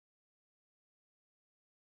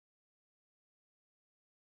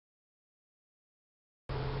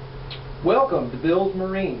Welcome to Bill's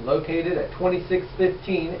Marine, located at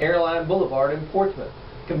 2615 Airline Boulevard in Portsmouth,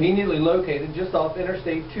 conveniently located just off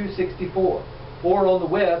Interstate 264, or on the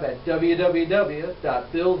web at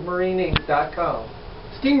www.billsmarineinc.com.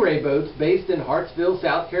 Stingray Boats, based in Hartsville,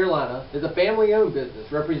 South Carolina, is a family-owned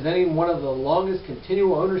business representing one of the longest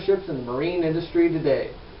continual ownerships in the marine industry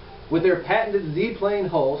today. With their patented Z-plane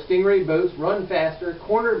hull, Stingray boats run faster,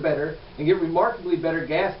 corner better, and get remarkably better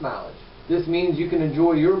gas mileage. This means you can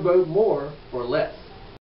enjoy your boat more for less.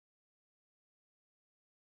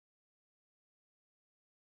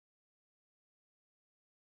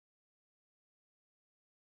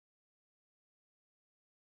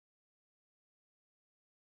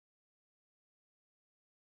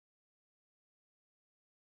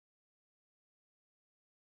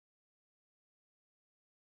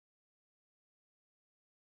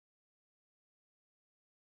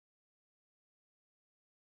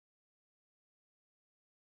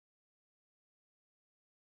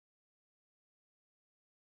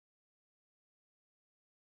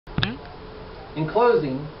 In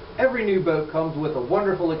closing, every new boat comes with a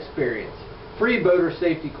wonderful experience. Free boater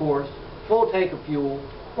safety course, full tank of fuel,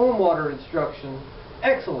 on-water instruction,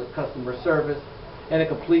 excellent customer service, and a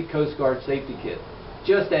complete Coast Guard safety kit.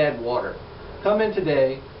 Just add water. Come in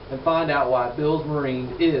today and find out why Bill's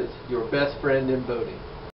Marine is your best friend in boating.